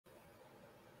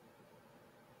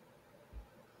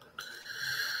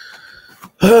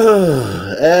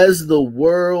As the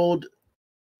world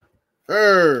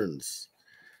turns,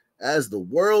 as the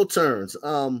world turns,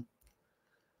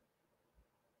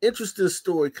 interesting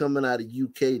story coming out of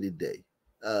UK today.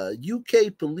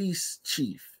 UK police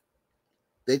chief,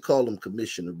 they call him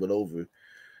commissioner, but over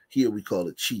here we call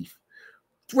it chief,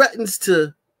 threatens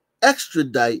to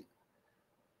extradite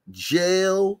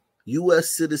jail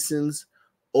US citizens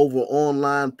over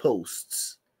online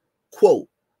posts. Quote,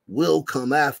 "We'll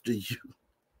come after you."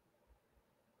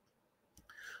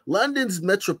 London's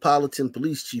Metropolitan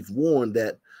Police Chief warned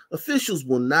that officials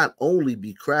will not only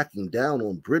be cracking down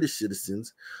on British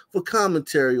citizens for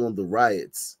commentary on the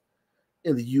riots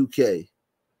in the UK,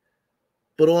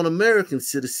 but on American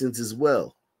citizens as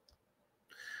well.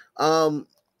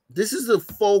 This is a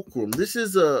fulcrum. This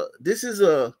is a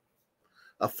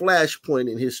flashpoint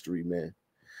in history, man,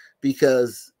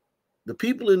 because the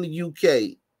people in the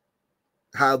UK,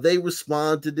 how they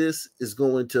respond to this is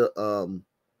going to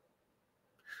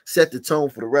set the tone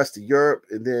for the rest of Europe,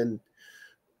 and then,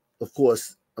 of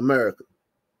course, America.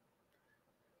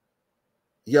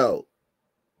 Yo,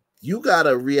 you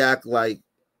gotta react like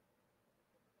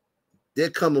they're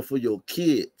coming for your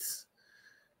kids.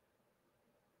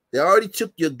 They already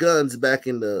took your guns back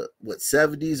in the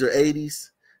 70s or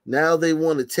 80s. Now they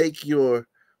want to take your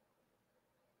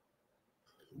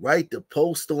right to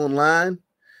post online.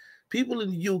 People in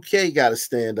the UK got to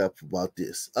stand up about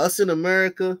this. Us in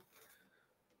America,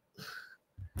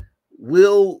 we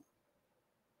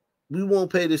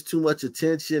won't pay this too much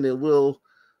attention, and we'll,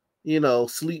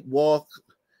 sleepwalk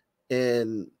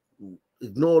and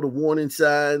ignore the warning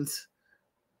signs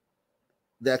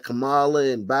that Kamala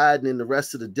and Biden and the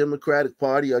rest of the Democratic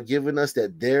Party are giving us,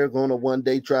 that they're going to one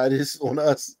day try this on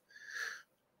us.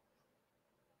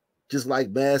 Just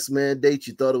like mask mandates,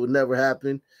 you thought it would never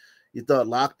happen. You thought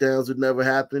lockdowns would never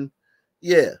happen.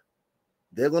 Yeah,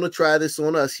 they're going to try this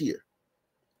on us here.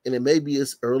 And it may be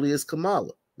as early as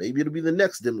Kamala. Maybe it'll be the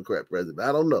next Democrat president.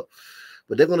 I don't know.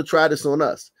 But they're going to try this on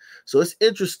us. So it's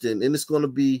interesting, and it's going to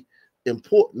be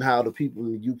important how the people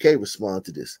in the UK respond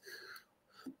to this.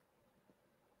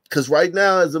 Because right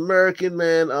now, as American,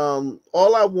 man,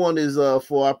 all I want is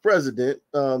for our president,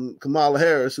 Kamala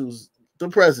Harris, who's the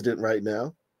president right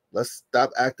now. Let's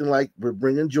stop acting like we're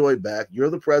bringing joy back. You're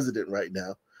the president right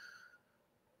now.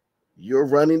 You're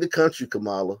running the country,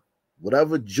 Kamala.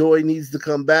 Whatever joy needs to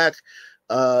come back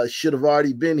should have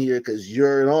already been here because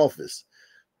you're in office.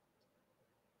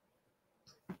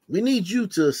 We need you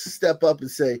to step up and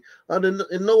say, in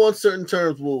no uncertain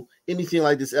terms will anything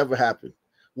like this ever happen.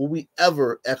 Will we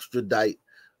ever extradite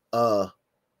a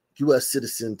U.S.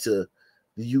 citizen to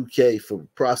the U.K. for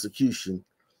prosecution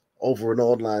over an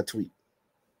online tweet?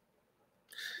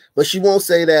 But she won't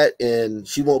say that, and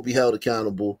she won't be held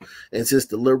accountable. And since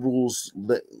the liberals'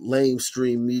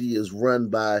 lamestream media is run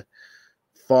by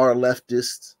far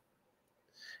leftists,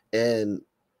 and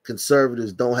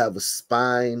conservatives don't have a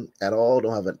spine at all,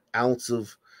 don't have an ounce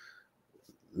of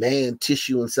man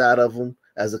tissue inside of them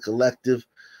as a collective,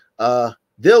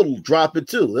 they'll drop it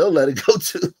too. They'll let it go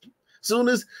too. Soon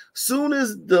as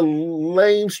the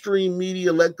lamestream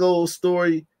media let go of the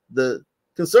story, the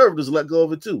conservatives let go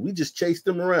of it too. We just chased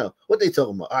them around. What they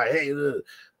talking about? All right, hey,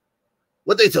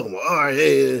 what they talking about? All right,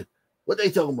 hey, what they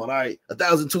talking about? All right,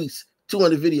 1,000 tweets,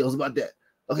 200 videos about that.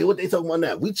 Okay, what they talking about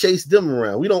now? We chase them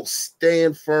around. We don't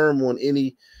stand firm on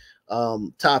any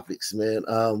topics, man.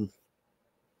 But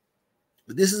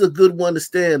this is a good one to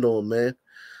stand on, man.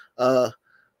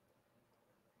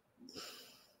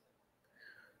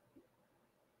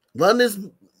 London's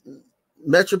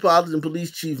Metropolitan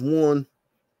Police Chief warned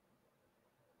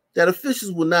that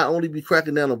officials will not only be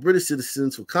cracking down on British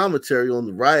citizens for commentary on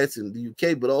the riots in the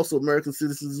UK, but also American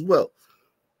citizens as well.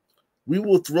 We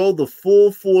will throw the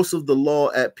full force of the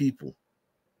law at people.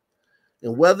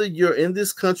 And whether you're in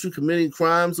this country committing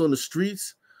crimes on the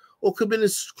streets or committing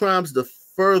crimes the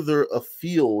further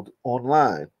afield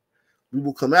online, we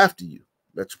will come after you,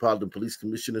 Metropolitan Police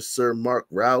Commissioner Sir Mark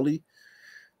Rowley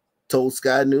told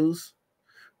Sky News.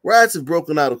 Riots have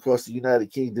broken out across the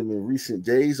United Kingdom in recent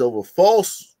days over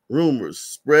false rumors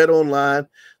spread online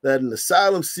that an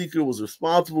asylum seeker was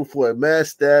responsible for a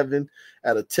mass stabbing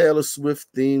at a Taylor Swift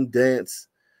themed dance.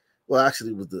 Well,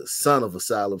 actually, it was the son of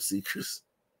asylum seekers.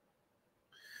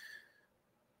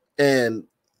 And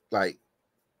there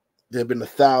have been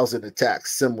 1,000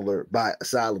 attacks similar by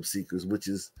asylum seekers, which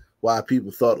is why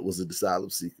people thought it was an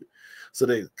asylum seeker. So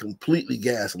they're completely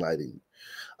gaslighting.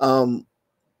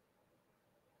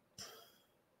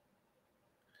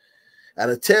 At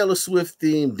a Taylor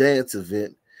Swift-themed dance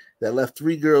event that left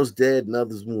 3 girls dead and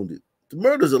others wounded. The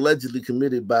murders allegedly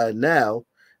committed by now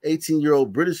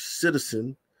 18-year-old British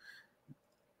citizen,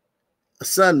 a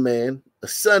son man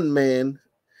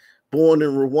born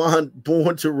in Rwanda,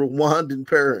 born to Rwandan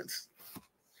parents.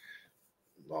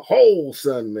 A whole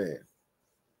son man.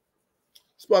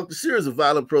 Sparked a series of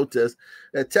violent protests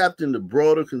that tapped into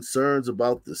broader concerns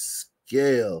about the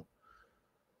scale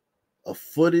of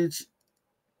footage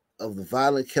of the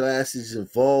violent clashes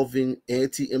involving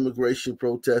anti-immigration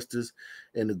protesters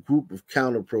and a group of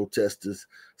counter-protesters,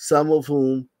 some of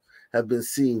whom have been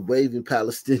seen waving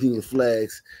Palestinian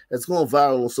flags, that's gone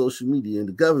viral on social media, and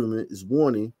the government is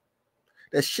warning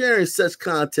that sharing such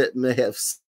content may have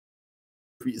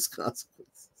serious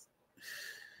consequences.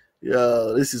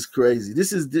 Yo, this is crazy.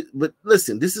 But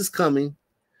listen, this is coming.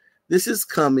 This is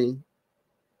coming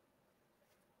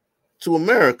to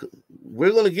America.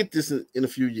 We're going to get this in a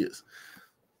few years.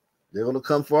 They're going to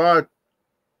come for our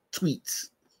tweets.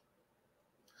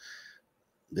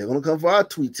 They're going to come for our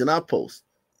tweets and our posts.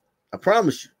 I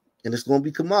promise you. And it's going to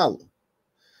be Kamala.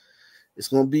 It's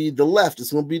going to be the left.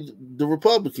 It's going to be the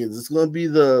Republicans. It's going to be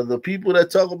the people that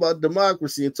talk about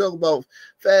democracy and talk about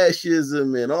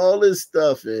fascism and all this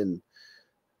stuff and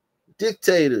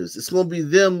dictators. It's going to be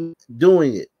them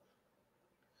doing it.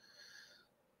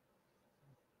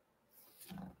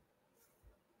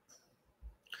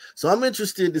 So I'm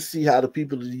interested to see how the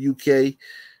people of the UK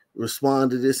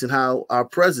respond to this and how our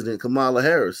president, Kamala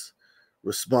Harris,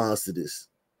 responds to this,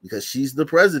 because she's the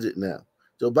president now.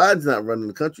 Joe Biden's not running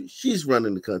the country. She's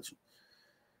running the country.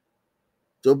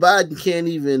 Joe Biden can't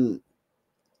even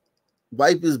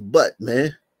wipe his butt,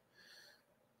 man.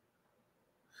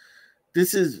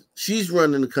 She's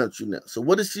running the country now. So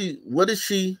what is she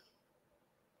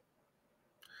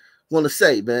going to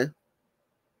say, man?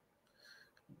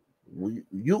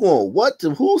 You want what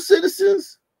to who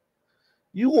citizens?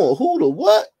 You want who to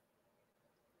what?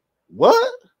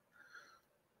 What?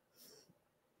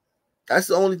 That's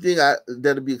the only thing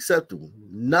that'll be acceptable.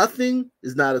 Nothing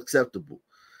is not acceptable.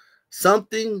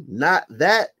 Something not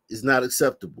that is not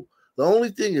acceptable. The only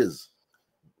thing is,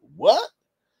 what?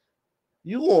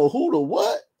 You want who to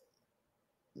what?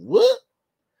 What?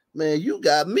 Man, you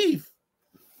got me.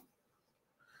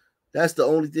 That's the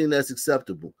only thing that's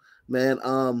acceptable. Man,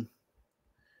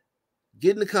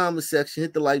 get in the comment section,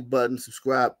 hit the like button,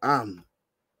 subscribe. I'm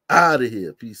out of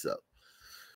here. Peace out.